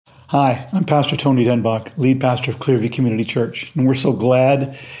Hi, I'm Pastor Tony Denbach, lead pastor of Clearview Community Church, and we're so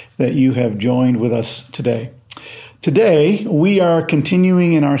glad that you have joined with us today. Today, we are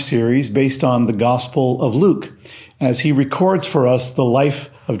continuing in our series based on the Gospel of Luke, as he records for us the life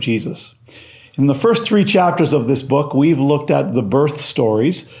of Jesus. In the first 3 chapters of this book, we've looked at the birth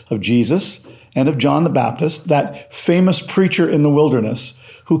stories of Jesus and of John the Baptist, that famous preacher in the wilderness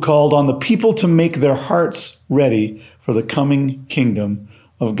who called on the people to make their hearts ready for the coming kingdom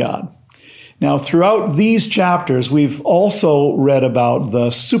of God. Now, throughout these chapters, we've also read about the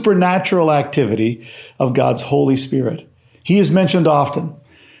supernatural activity of God's Holy Spirit. He is mentioned often.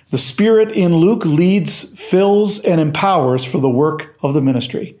 The Spirit in Luke leads, fills, and empowers for the work of the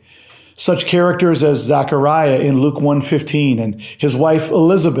ministry. Such characters as Zechariah in Luke 1:15 and his wife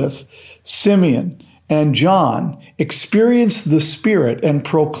Elizabeth, Simeon, and John experience the Spirit and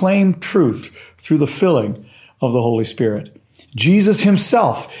proclaim truth through the filling of the Holy Spirit. Jesus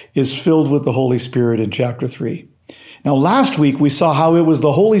himself is filled with the Holy Spirit in chapter 3. Now, last week we saw how it was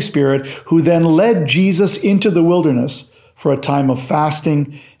the Holy Spirit who then led Jesus into the wilderness for a time of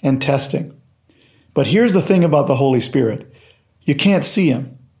fasting and testing. But here's the thing about the Holy Spirit. You can't see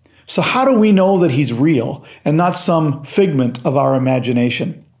him. So how do we know that he's real and not some figment of our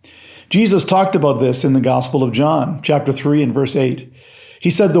imagination? Jesus talked about this in the Gospel of John, chapter 3 and verse 8. He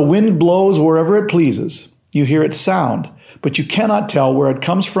said, "The wind blows wherever it pleases. You hear its sound, but you cannot tell where it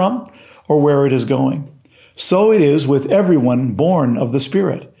comes from or where it is going. So it is with everyone born of the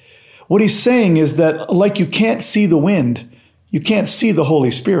Spirit." What he's saying is that like you can't see the wind, you can't see the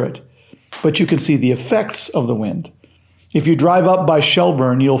Holy Spirit, but you can see the effects of the wind. If you drive up by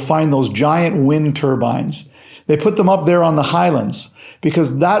Shelburne, you'll find those giant wind turbines. They put them up there on the highlands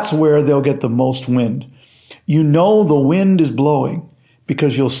because that's where they'll get the most wind. You know the wind is blowing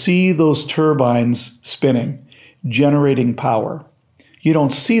because you'll see those turbines spinning, generating power. You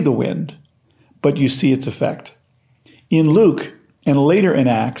don't see the wind, but you see its effect. In Luke and later in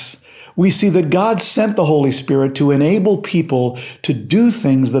Acts, we see that God sent the Holy Spirit to enable people to do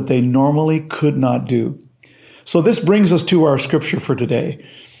things that they normally could not do. So this brings us to our scripture for today.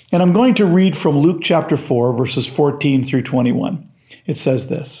 And I'm going to read from Luke chapter 4, verses 14 through 21. It says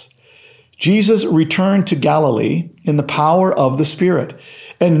this: Jesus returned to Galilee in the power of the Spirit,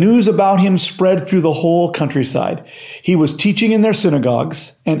 and news about him spread through the whole countryside. He was teaching in their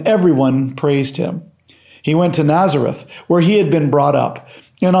synagogues, and everyone praised him. He went to Nazareth, where he had been brought up,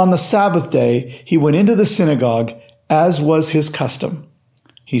 and on the Sabbath day he went into the synagogue, as was his custom.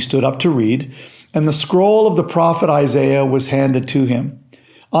 He stood up to read, and the scroll of the prophet Isaiah was handed to him.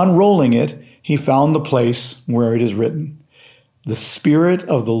 Unrolling it, he found the place where it is written, "The Spirit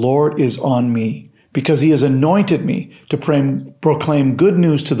of the Lord is on me, because he has anointed me to proclaim good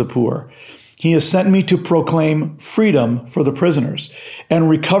news to the poor. He has sent me to proclaim freedom for the prisoners and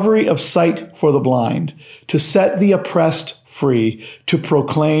recovery of sight for the blind, to set the oppressed free, to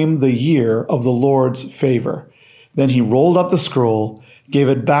proclaim the year of the Lord's favor." Then he rolled up the scroll, gave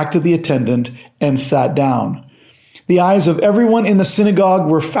it back to the attendant, and sat down. The eyes of everyone in the synagogue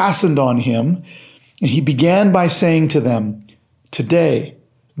were fastened on him, and he began by saying to them, "Today,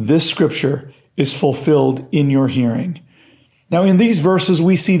 this scripture is fulfilled in your hearing." Now, in these verses,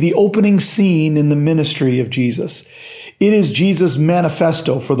 we see the opening scene in the ministry of Jesus. It is Jesus'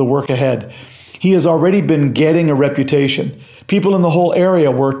 manifesto for the work ahead. He has already been getting a reputation. People in the whole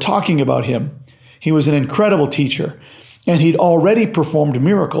area were talking about him. He was an incredible teacher, and he'd already performed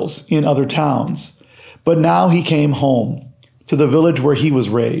miracles in other towns. But now he came home to the village where he was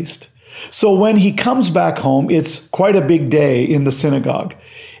raised. So when he comes back home, it's quite a big day in the synagogue.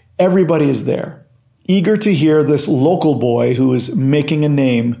 Everybody is there, eager to hear this local boy who is making a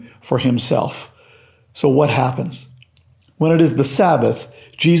name for himself. So what happens? When it is the Sabbath,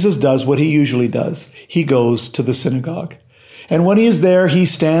 Jesus does what he usually does. He goes to the synagogue. And when he is there, he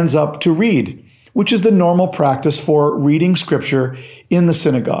stands up to read, which is the normal practice for reading scripture in the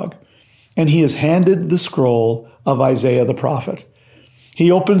synagogue. And he is handed the scroll of Isaiah the prophet.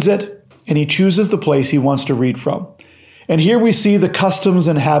 He opens it and he chooses the place he wants to read from. And here we see the customs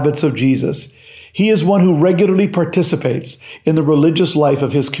and habits of Jesus. He is one who regularly participates in the religious life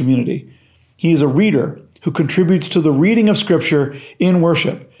of his community. He is a reader who contributes to the reading of scripture in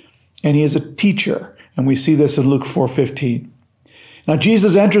worship. And he is a teacher. And we see this in Luke 4:15. Now,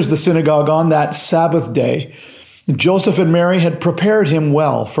 Jesus enters the synagogue on that Sabbath day. Joseph and Mary had prepared him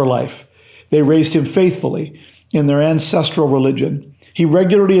well for life. They raised him faithfully in their ancestral religion. He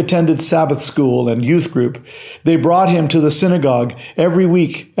regularly attended Sabbath school and youth group. They brought him to the synagogue every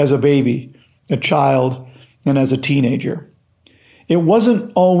week as a baby, a child, and as a teenager. It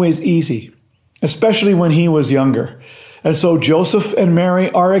wasn't always easy, especially when he was younger. And so Joseph and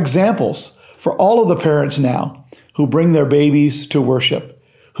Mary are examples for all of the parents now who bring their babies to worship,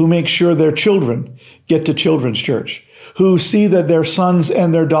 who make sure their children get to children's church, who see that their sons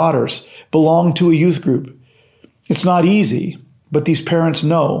and their daughters belong to a youth group. It's not easy, but these parents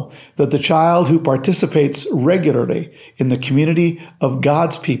know that the child who participates regularly in the community of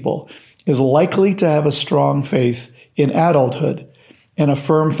God's people is likely to have a strong faith in adulthood and a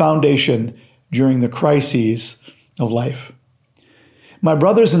firm foundation during the crises of life. My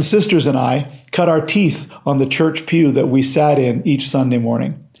brothers and sisters and I cut our teeth on the church pew that we sat in each Sunday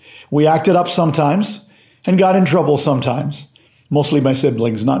morning. We acted up sometimes and got in trouble sometimes, mostly my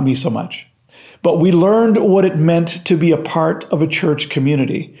siblings, not me so much. But we learned what it meant to be a part of a church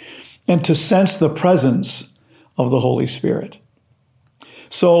community and to sense the presence of the Holy Spirit.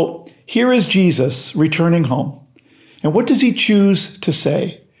 So here is Jesus returning home. And what does he choose to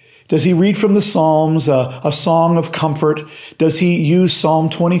say? Does he read from the Psalms, a song of comfort? Does he use Psalm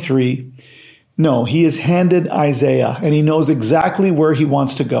 23? No, he is handed Isaiah, and he knows exactly where he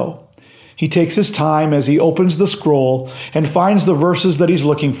wants to go. He takes his time as he opens the scroll and finds the verses that he's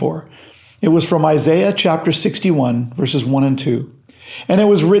looking for. It was from Isaiah chapter 61, verses 1 and 2. And it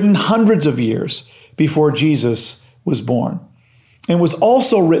was written hundreds of years before Jesus was born, and was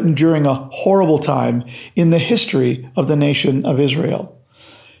also written during a horrible time in the history of the nation of Israel.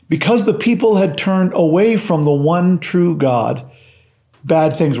 Because the people had turned away from the one true God,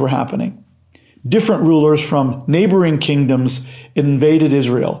 bad things were happening. Different rulers from neighboring kingdoms invaded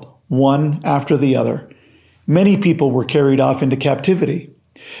Israel, one after the other. Many people were carried off into captivity.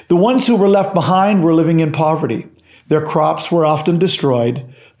 The ones who were left behind were living in poverty. Their crops were often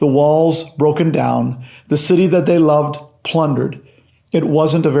destroyed, the walls broken down, the city that they loved plundered. It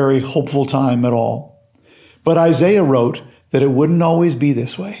wasn't a very hopeful time at all. But Isaiah wrote that it wouldn't always be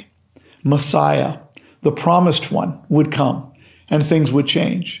this way. Messiah, the promised one, would come, and things would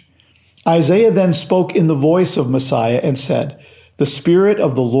change. Isaiah then spoke in the voice of Messiah and said, "The Spirit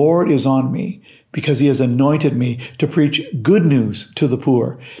of the Lord is on me, because he has anointed me to preach good news to the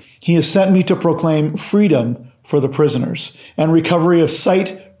poor. He has sent me to proclaim freedom for the prisoners and recovery of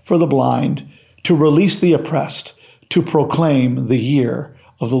sight for the blind, to release the oppressed, to proclaim the year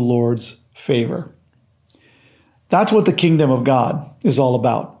of the Lord's favor." That's what the kingdom of God is all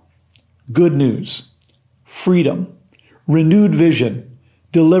about. Good news, freedom, renewed vision,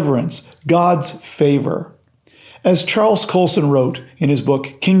 deliverance, God's favor. As Charles Colson wrote in his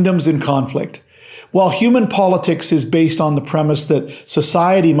book, Kingdoms in Conflict, while human politics is based on the premise that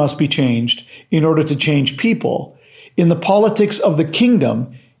society must be changed in order to change people, in the politics of the kingdom,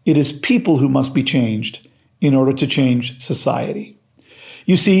 it is people who must be changed in order to change society.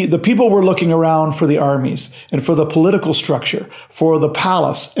 You see, the people were looking around for the armies and for the political structure, for the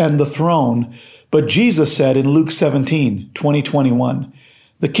palace and the throne. But Jesus said in Luke 17, 20-21,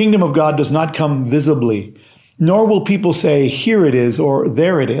 "The kingdom of God does not come visibly, nor will people say, 'Here it is,' or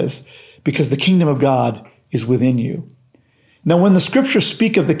 'There it is,' because the kingdom of God is within you." Now, when the scriptures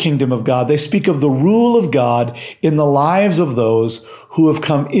speak of the kingdom of God, they speak of the rule of God in the lives of those who have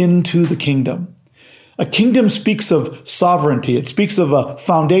come into the kingdom. A kingdom speaks of sovereignty. It speaks of a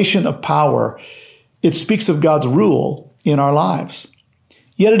foundation of power. It speaks of God's rule in our lives.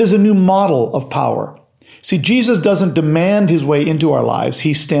 Yet it is a new model of power. See, Jesus doesn't demand his way into our lives.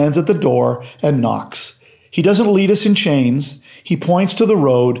 He stands at the door and knocks. He doesn't lead us in chains. He points to the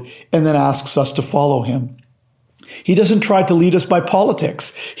road and then asks us to follow him. He doesn't try to lead us by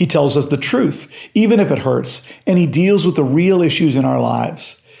politics. He tells us the truth, even if it hurts, and he deals with the real issues in our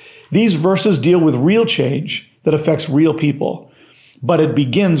lives. These verses deal with real change that affects real people, but it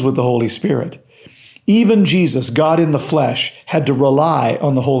begins with the Holy Spirit. Even Jesus, God in the flesh, had to rely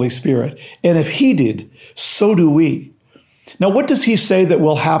on the Holy Spirit. And if he did, so do we. Now, what does he say that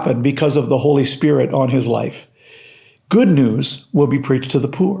will happen because of the Holy Spirit on his life? Good news will be preached to the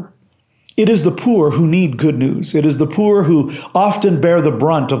poor. It is the poor who need good news. It is the poor who often bear the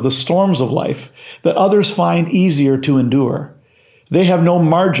brunt of the storms of life that others find easier to endure. They have no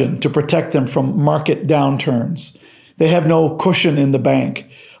margin to protect them from market downturns. They have no cushion in the bank.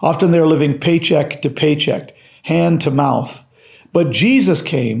 Often they're living paycheck to paycheck, hand to mouth. But Jesus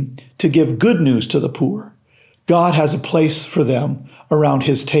came to give good news to the poor. God has a place for them around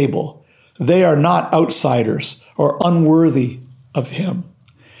his table. They are not outsiders or unworthy of him.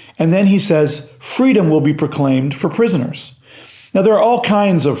 And then he says, freedom will be proclaimed for prisoners. Now, there are all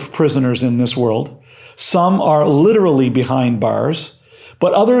kinds of prisoners in this world. Some are literally behind bars,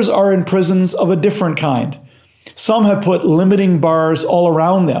 but others are in prisons of a different kind. Some have put limiting bars all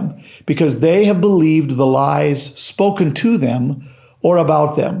around them because they have believed the lies spoken to them or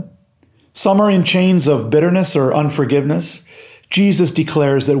about them. Some are in chains of bitterness or unforgiveness. Jesus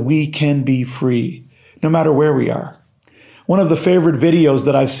declares that we can be free, no matter where we are. One of the favorite videos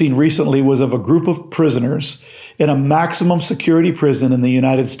that I've seen recently was of a group of prisoners in a maximum security prison in the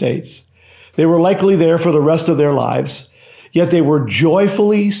United States. They were likely there for the rest of their lives, yet they were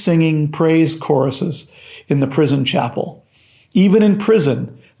joyfully singing praise choruses in the prison chapel. Even in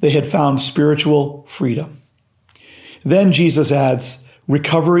prison, they had found spiritual freedom. Then Jesus adds,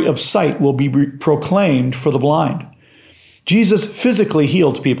 recovery of sight will be proclaimed for the blind. Jesus physically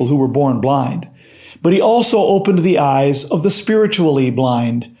healed people who were born blind, but he also opened the eyes of the spiritually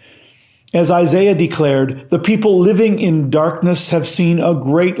blind. As Isaiah declared, the people living in darkness have seen a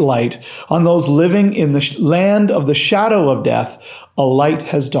great light. On those living in the land of the shadow of death, a light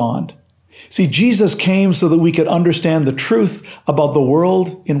has dawned. See, Jesus came so that we could understand the truth about the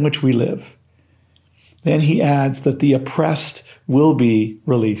world in which we live. Then he adds that the oppressed will be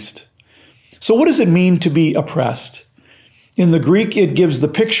released. So what does it mean to be oppressed? In the Greek, it gives the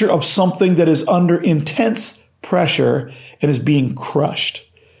picture of something that is under intense pressure and is being crushed.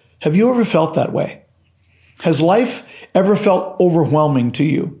 Have you ever felt that way? Has life ever felt overwhelming to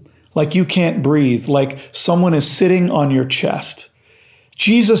you? Like you can't breathe, like someone is sitting on your chest?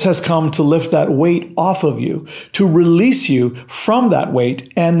 Jesus has come to lift that weight off of you, to release you from that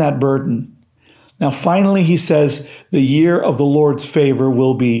weight and that burden. Now, finally, he says, the year of the Lord's favor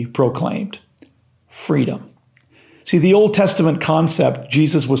will be proclaimed. Freedom. See, the Old Testament concept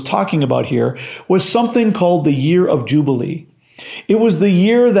Jesus was talking about here was something called the year of Jubilee. It was the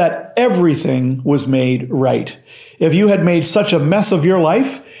year that everything was made right. If you had made such a mess of your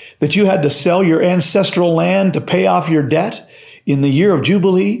life that you had to sell your ancestral land to pay off your debt, in the year of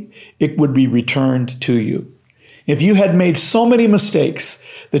Jubilee, it would be returned to you. If you had made so many mistakes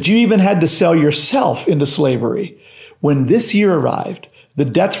that you even had to sell yourself into slavery, when this year arrived, the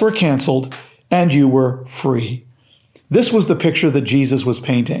debts were canceled and you were free. This was the picture that Jesus was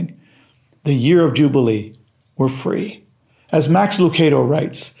painting. The year of Jubilee, we're free. As Max Lucado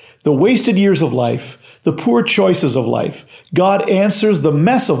writes, the wasted years of life, the poor choices of life, God answers the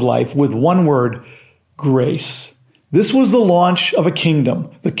mess of life with one word, grace. This was the launch of a kingdom,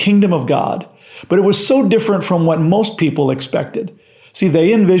 the kingdom of God. But it was so different from what most people expected. See,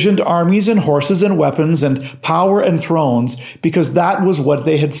 they envisioned armies and horses and weapons and power and thrones because that was what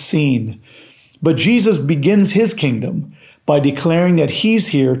they had seen. But Jesus begins his kingdom by declaring that he's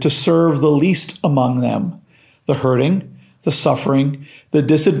here to serve the least among them, the hurting, the suffering, the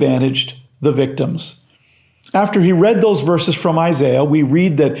disadvantaged, the victims. After he read those verses from Isaiah, we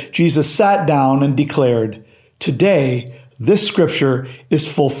read that Jesus sat down and declared, today, this scripture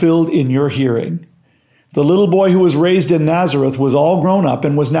is fulfilled in your hearing. The little boy who was raised in Nazareth was all grown up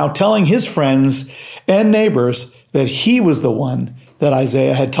and was now telling his friends and neighbors that he was the one that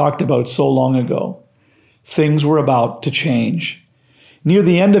Isaiah had talked about so long ago. Things were about to change. Near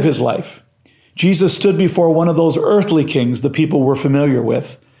the end of his life, Jesus stood before one of those earthly kings the people were familiar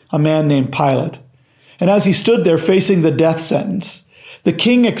with, a man named Pilate. And as he stood there facing the death sentence, the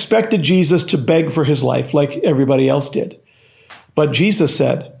king expected Jesus to beg for his life like everybody else did. But Jesus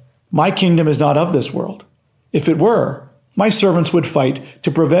said, my kingdom is not of this world. If it were, my servants would fight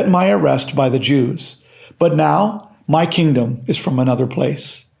to prevent my arrest by the Jews. But now, my kingdom is from another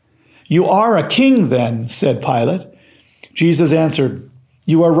place. You are a king then, said Pilate. Jesus answered,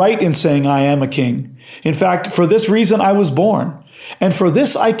 you are right in saying I am a king. In fact, for this reason I was born, and for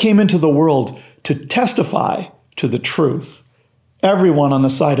this I came into the world to testify to the truth. Everyone on the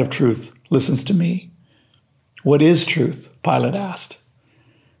side of truth listens to me. What is truth? Pilate asked.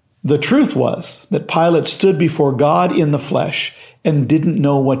 The truth was that Pilate stood before God in the flesh and didn't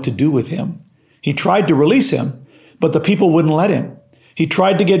know what to do with him. He tried to release him, but the people wouldn't let him. He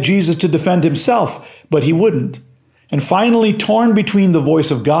tried to get Jesus to defend himself, but he wouldn't. And finally, torn between the voice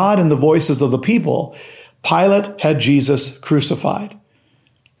of God and the voices of the people, Pilate had Jesus crucified.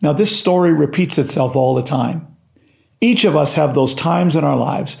 Now, this story repeats itself all the time. Each of us have those times in our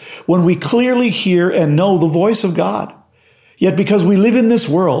lives when we clearly hear and know the voice of God. Yet because we live in this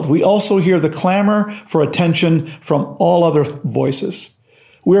world, we also hear the clamor for attention from all other voices.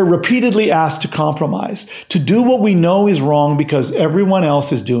 We are repeatedly asked to compromise, to do what we know is wrong because everyone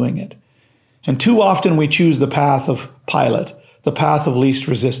else is doing it. And too often we choose the path of Pilate, the path of least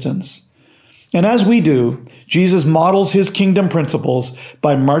resistance. And as we do, Jesus models his kingdom principles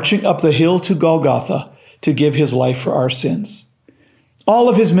by marching up the hill to Golgotha to give his life for our sins. All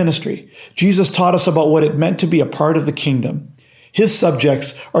of his ministry, Jesus taught us about what it meant to be a part of the kingdom. His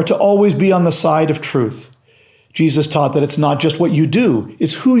subjects are to always be on the side of truth. Jesus taught that it's not just what you do,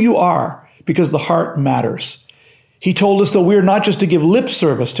 it's who you are, because the heart matters. He told us that we're not just to give lip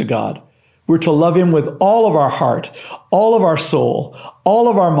service to God, We're to love him with all of our heart, all of our soul, all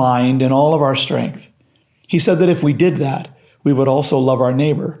of our mind, and all of our strength. He said that if we did that, we would also love our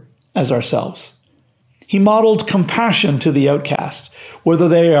neighbor as ourselves. He modeled compassion to the outcast, whether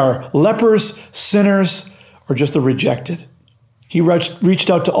they are lepers, sinners, or just the rejected. He reached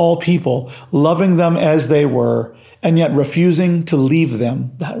out to all people, loving them as they were, and yet refusing to leave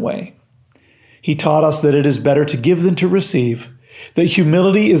them that way. He taught us that it is better to give than to receive, that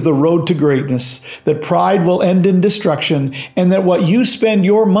humility is the road to greatness, that pride will end in destruction, and that what you spend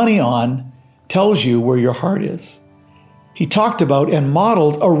your money on tells you where your heart is. He talked about and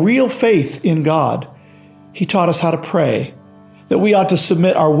modeled a real faith in God. He taught us how to pray, that we ought to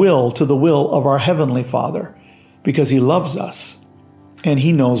submit our will to the will of our Heavenly Father, because he loves us and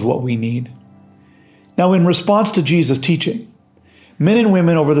he knows what we need. Now, in response to Jesus' teaching, men and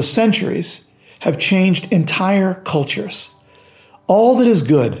women over the centuries have changed entire cultures. All that is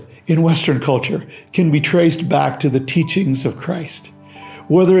good in Western culture can be traced back to the teachings of Christ,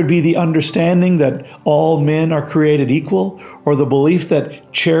 whether it be the understanding that all men are created equal or the belief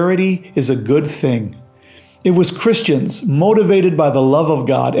that charity is a good thing. It was Christians motivated by the love of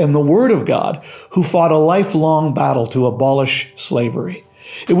God and the Word of God who fought a lifelong battle to abolish slavery.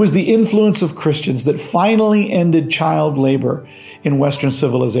 It was the influence of Christians that finally ended child labor in Western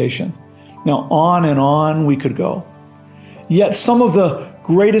civilization. Now, on and on we could go. Yet some of the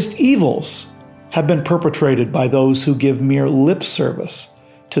greatest evils have been perpetrated by those who give mere lip service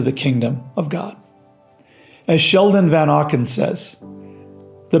to the kingdom of God. As Sheldon Van Auken says,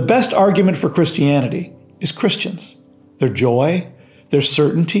 the best argument for Christianity is Christians, their joy, their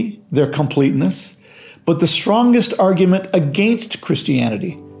certainty, their completeness. But the strongest argument against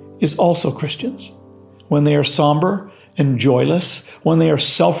Christianity is also Christians. When they are somber and joyless, when they are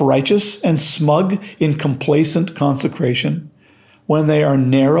self-righteous and smug in complacent consecration, when they are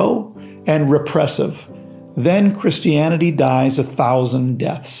narrow and repressive, then Christianity dies 1,000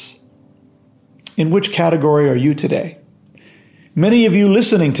 deaths. In which category are you today? Many of you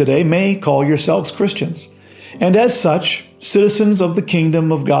listening today may call yourselves Christians, and as such, citizens of the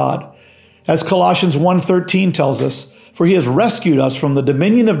kingdom of God. As Colossians 1:13 tells us, for he has rescued us from the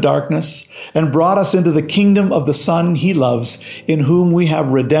dominion of darkness and brought us into the kingdom of the Son he loves, in whom we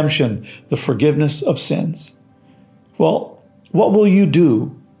have redemption, the forgiveness of sins. Well, what will you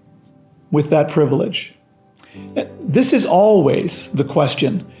do with that privilege? This is always the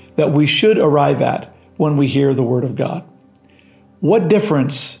question that we should arrive at when we hear the word of God. What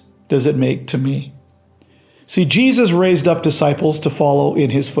difference does it make to me? See, Jesus raised up disciples to follow in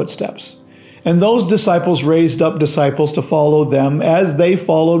his footsteps. And those disciples raised up disciples to follow them as they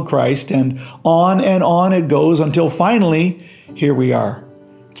followed Christ. And on it goes until finally, here we are.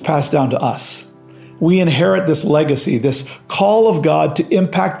 It's passed down to us. We inherit this legacy, this call of God to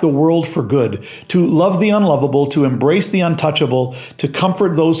impact the world for good, to love the unlovable, to embrace the untouchable, to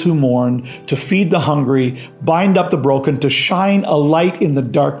comfort those who mourn, to feed the hungry, bind up the broken, to shine a light in the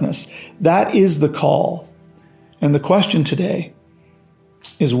darkness. That is the call. And the question today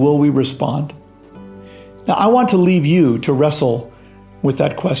is, will we respond? Now, I want to leave you to wrestle with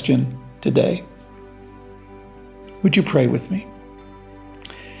that question today. Would you pray with me?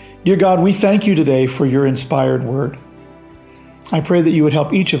 Dear God, we thank you today for your inspired word. I pray that you would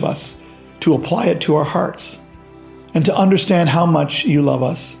help each of us to apply it to our hearts and to understand how much you love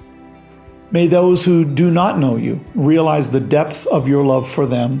us. May those who do not know you realize the depth of your love for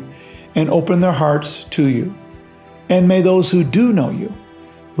them and open their hearts to you. And may those who do know you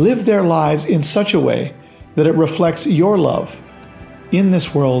live their lives in such a way that it reflects your love in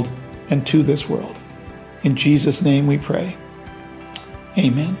this world and to this world. In Jesus' name we pray.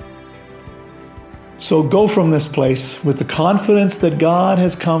 Amen. So go from this place with the confidence that God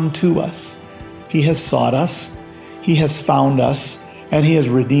has come to us. He has sought us, he has found us, and he has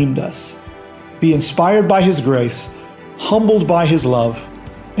redeemed us. Be inspired by his grace, humbled by his love,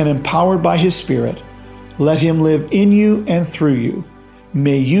 and empowered by his Spirit. Let him live in you and through you.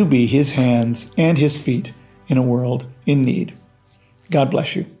 May you be his hands and his feet in a world in need. God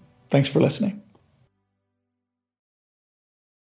bless you. Thanks for listening.